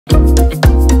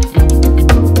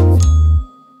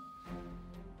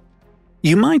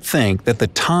You might think that the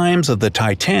times of the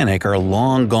Titanic are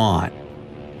long gone.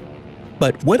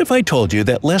 But what if I told you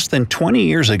that less than 20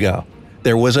 years ago,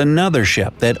 there was another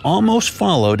ship that almost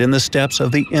followed in the steps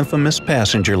of the infamous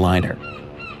passenger liner?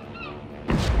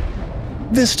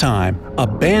 This time,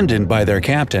 abandoned by their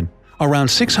captain, around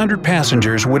 600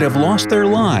 passengers would have lost their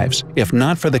lives if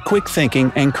not for the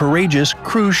quick-thinking and courageous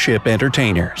cruise ship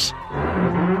entertainers.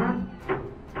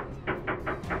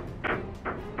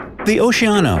 The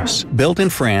Oceanos, built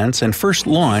in France and first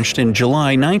launched in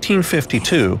July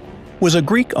 1952, was a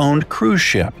Greek-owned cruise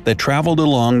ship that traveled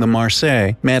along the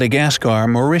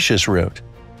Marseille-Madagascar-Mauritius route.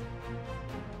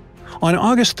 On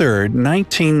August 3,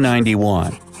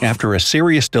 1991, after a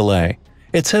serious delay,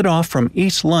 it set off from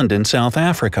East London, South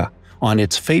Africa, on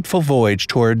its fateful voyage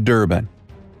toward Durban.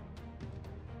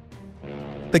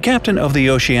 The captain of the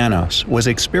Oceanos was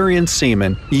experienced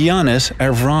seaman Giannis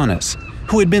Avranis,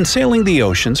 who had been sailing the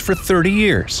oceans for 30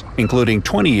 years, including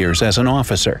 20 years as an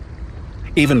officer.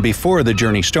 Even before the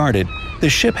journey started, the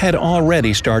ship had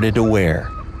already started to wear.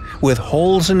 With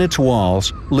holes in its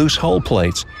walls, loose hull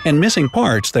plates, and missing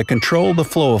parts that control the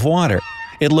flow of water,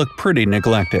 it looked pretty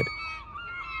neglected.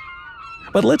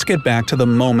 But let's get back to the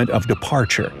moment of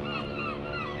departure.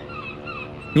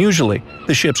 Usually,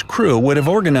 the ship's crew would have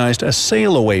organized a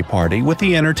sail-away party with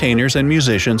the entertainers and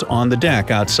musicians on the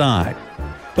deck outside.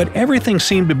 But everything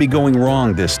seemed to be going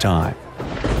wrong this time.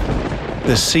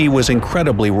 The sea was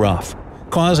incredibly rough,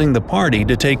 causing the party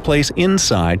to take place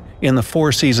inside in the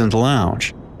Four Seasons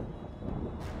Lounge.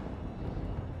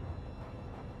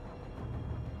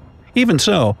 Even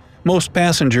so, most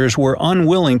passengers were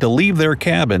unwilling to leave their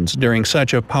cabins during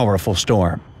such a powerful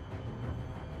storm.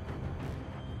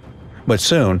 But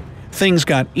soon, things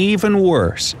got even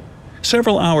worse.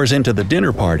 Several hours into the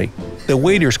dinner party, the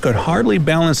waiters could hardly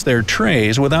balance their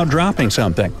trays without dropping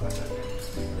something.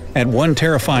 At one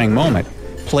terrifying moment,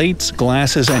 plates,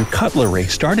 glasses, and cutlery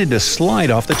started to slide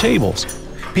off the tables.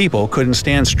 People couldn't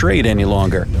stand straight any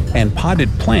longer, and potted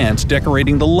plants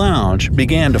decorating the lounge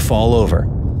began to fall over.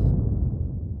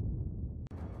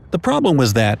 The problem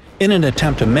was that, in an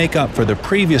attempt to make up for the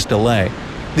previous delay,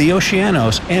 the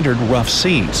Oceanos entered rough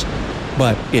seas.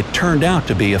 But it turned out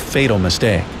to be a fatal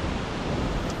mistake.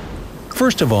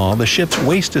 First of all, the ship's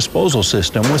waste disposal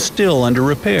system was still under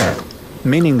repair,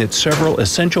 meaning that several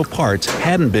essential parts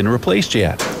hadn't been replaced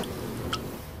yet.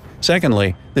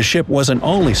 Secondly, the ship wasn't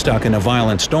only stuck in a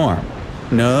violent storm.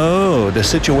 No, the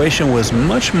situation was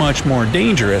much more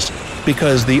dangerous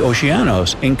because the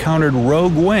Oceanos encountered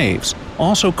rogue waves,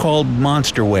 also called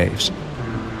monster waves.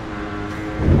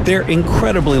 They're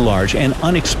incredibly large and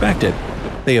unexpected.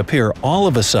 They appear all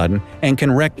of a sudden and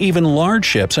can wreck even large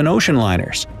ships and ocean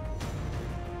liners.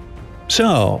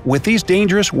 So, with these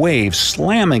dangerous waves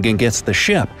slamming against the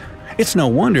ship, it's no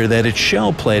wonder that its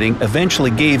shell plating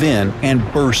eventually gave in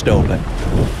and burst open.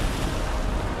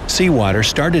 Seawater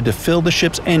started to fill the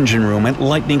ship's engine room at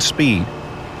lightning speed,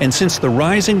 and since the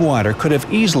rising water could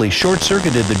have easily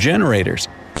short-circuited the generators,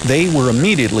 they were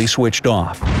immediately switched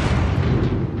off.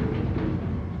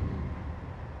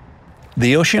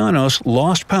 The Oceanos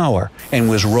lost power and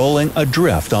was rolling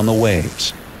adrift on the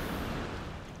waves.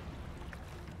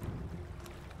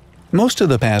 Most of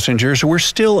the passengers were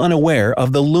still unaware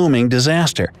of the looming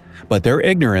disaster, but their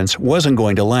ignorance wasn't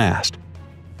going to last.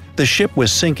 The ship was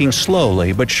sinking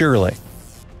slowly but surely.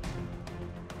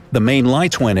 The main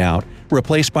lights went out,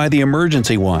 replaced by the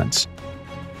emergency ones.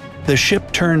 The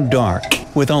ship turned dark,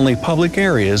 with only public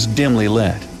areas dimly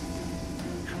lit.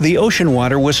 The ocean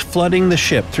water was flooding the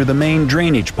ship through the main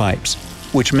drainage pipes,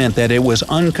 which meant that it was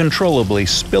uncontrollably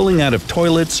spilling out of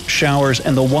toilets, showers,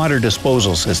 and the water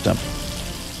disposal system.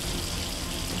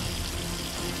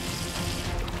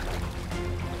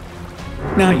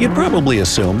 Now, you'd probably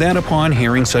assume that upon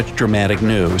hearing such dramatic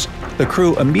news, the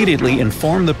crew immediately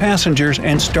informed the passengers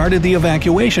and started the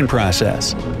evacuation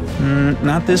process.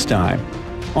 Not this time.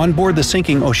 On board the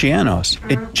sinking Oceanos,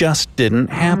 it just didn't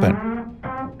happen.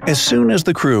 As soon as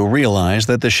the crew realized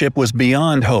that the ship was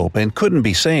beyond hope and couldn't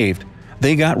be saved,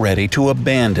 they got ready to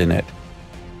abandon it.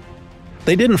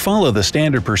 They didn't follow the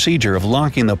standard procedure of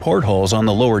locking the portholes on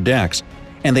the lower decks,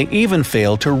 and they even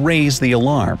failed to raise the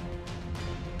alarm.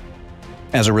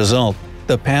 As a result,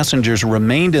 the passengers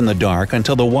remained in the dark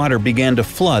until the water began to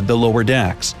flood the lower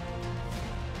decks.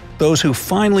 Those who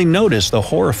finally noticed the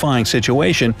horrifying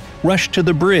situation rushed to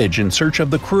the bridge in search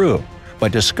of the crew,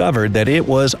 but discovered that it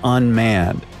was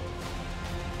unmanned.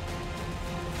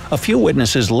 A few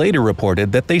witnesses later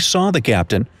reported that they saw the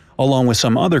captain, along with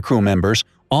some other crew members,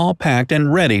 all packed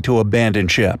and ready to abandon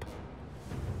ship.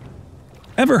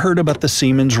 Ever heard about the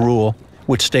seaman's rule?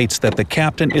 which states that the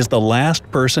captain is the last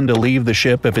person to leave the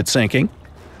ship if it's sinking.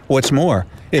 What's more,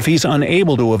 if he's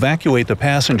unable to evacuate the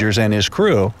passengers and his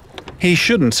crew, he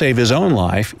shouldn't save his own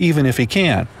life even if he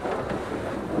can.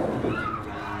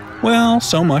 Well,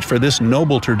 so much for this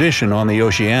noble tradition on the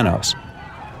Oceanos.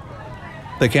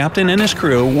 The captain and his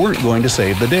crew weren't going to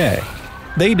save the day.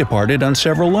 They departed on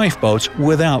several lifeboats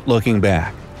without looking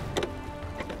back.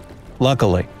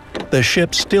 Luckily, the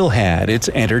ship still had its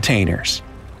entertainers.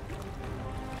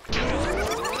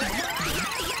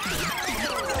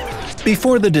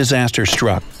 Before the disaster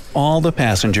struck, all the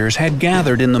passengers had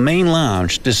gathered in the main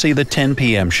lounge to see the 10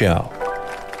 p.m. show.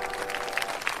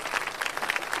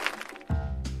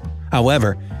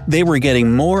 However, they were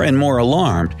getting more and more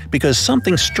alarmed because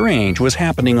something strange was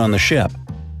happening on the ship.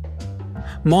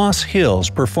 Moss Hills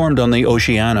performed on the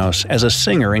Oceanos as a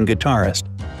singer and guitarist.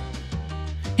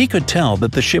 He could tell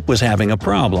that the ship was having a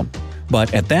problem,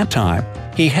 but at that time,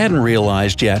 he hadn't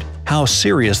realized yet how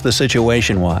serious the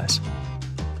situation was.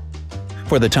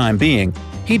 For the time being,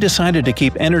 he decided to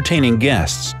keep entertaining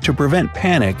guests to prevent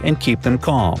panic and keep them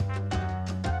calm.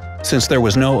 Since there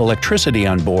was no electricity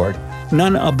on board,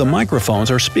 none of the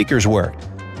microphones or speakers worked.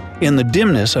 In the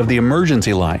dimness of the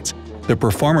emergency lights, the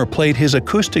performer played his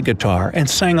acoustic guitar and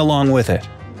sang along with it.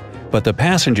 But the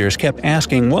passengers kept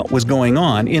asking what was going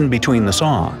on in between the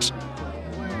songs.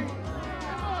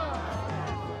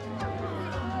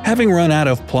 Having run out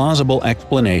of plausible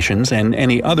explanations and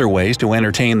any other ways to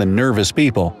entertain the nervous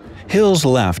people, Hills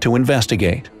left to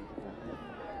investigate.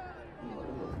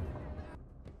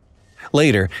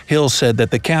 Later, Hills said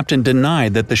that the captain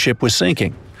denied that the ship was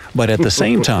sinking, but at the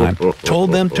same time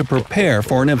told them to prepare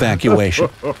for an evacuation.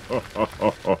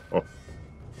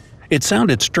 It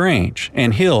sounded strange,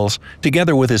 and Hills,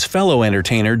 together with his fellow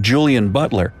entertainer Julian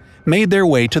Butler, made their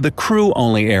way to the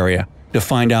crew-only area to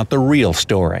find out the real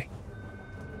story.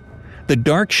 The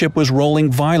dark ship was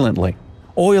rolling violently.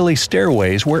 Oily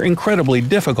stairways were incredibly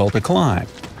difficult to climb,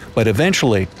 but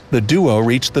eventually the duo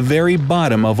reached the very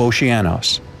bottom of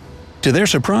Oceanos. To their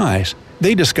surprise,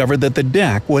 they discovered that the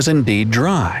deck was indeed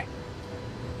dry.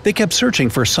 They kept searching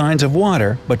for signs of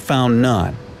water, but found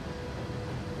none.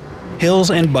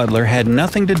 Hills and Butler had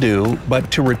nothing to do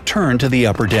but to return to the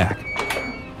upper deck.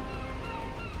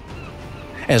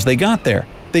 As they got there,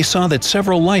 they saw that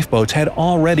several lifeboats had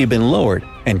already been lowered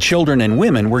and children and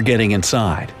women were getting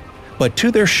inside. But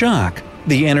to their shock,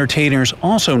 the entertainers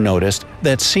also noticed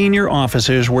that senior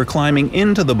officers were climbing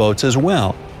into the boats as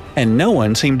well, and no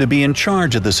one seemed to be in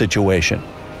charge of the situation.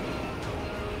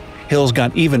 Hills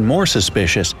got even more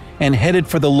suspicious and headed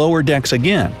for the lower decks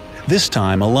again, this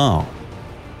time alone.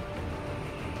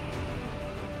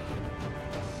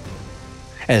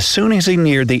 As soon as he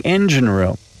neared the engine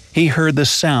room, he heard the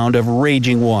sound of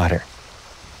raging water.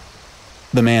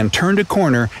 The man turned a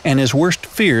corner and his worst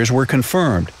fears were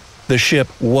confirmed. The ship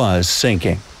was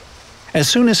sinking. As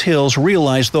soon as Hills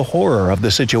realized the horror of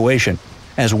the situation,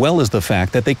 as well as the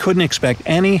fact that they couldn't expect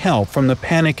any help from the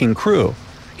panicking crew,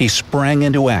 he sprang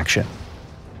into action.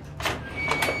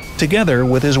 Together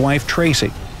with his wife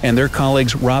Tracy and their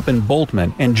colleagues Robin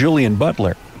Boltman and Julian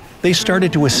Butler, they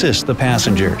started to assist the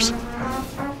passengers.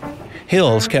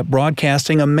 Hills kept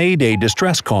broadcasting a Mayday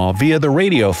distress call via the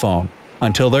radio phone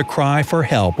until their cry for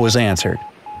help was answered.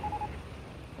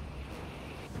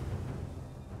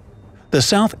 The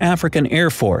South African Air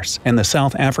Force and the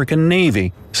South African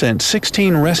Navy sent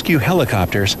 16 rescue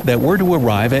helicopters that were to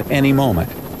arrive at any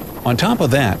moment. On top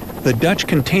of that, the Dutch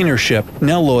container ship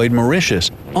Nelloyd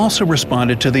Mauritius also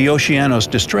responded to the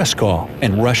Oceanos distress call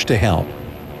and rushed to help.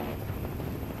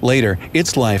 Later,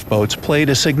 its lifeboats played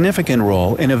a significant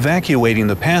role in evacuating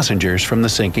the passengers from the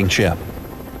sinking ship.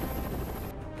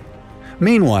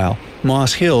 Meanwhile,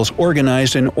 Moss Hills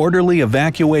organized an orderly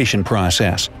evacuation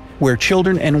process, where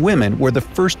children and women were the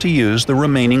first to use the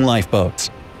remaining lifeboats.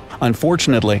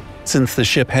 Unfortunately, since the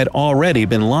ship had already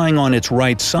been lying on its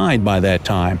right side by that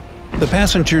time, the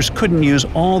passengers couldn't use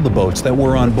all the boats that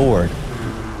were on board.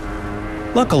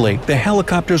 Luckily, the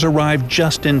helicopters arrived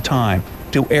just in time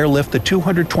to airlift the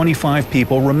 225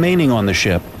 people remaining on the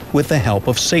ship with the help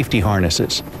of safety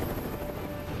harnesses.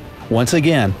 Once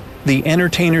again, the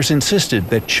entertainers insisted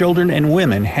that children and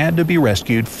women had to be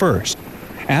rescued first.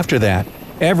 After that,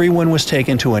 everyone was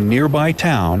taken to a nearby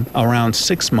town around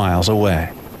 6 miles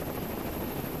away.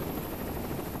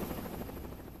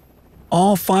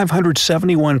 All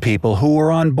 571 people who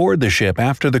were on board the ship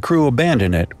after the crew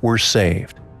abandoned it were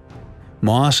saved.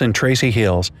 Moss and Tracy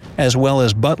Hills, as well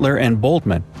as Butler and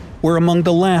Boltman, were among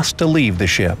the last to leave the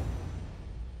ship.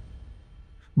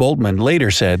 Boltman later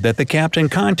said that the captain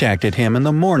contacted him in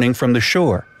the morning from the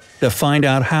shore to find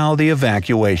out how the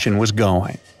evacuation was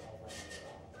going.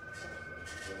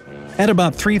 At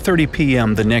about 3:30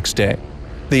 p.m. the next day,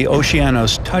 the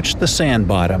Oceanos touched the sand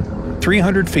bottom,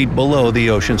 300 feet below the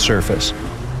ocean surface.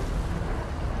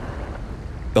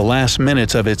 The last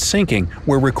minutes of its sinking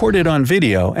were recorded on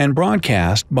video and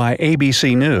broadcast by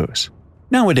ABC News.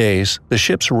 Nowadays, the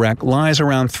ship's wreck lies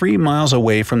around 3 miles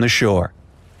away from the shore.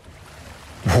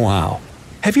 Wow!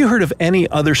 Have you heard of any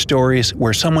other stories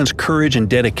where someone's courage and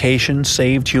dedication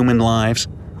saved human lives?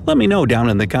 Let me know down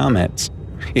in the comments.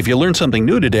 If you learned something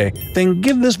new today, then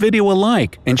give this video a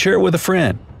like and share it with a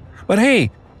friend. But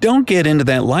hey, don't get into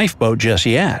that lifeboat just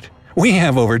yet. We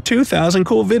have over 2,000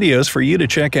 cool videos for you to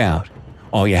check out.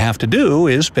 All you have to do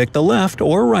is pick the left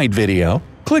or right video,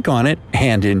 click on it,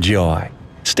 and enjoy.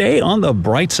 Stay on the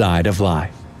bright side of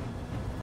life.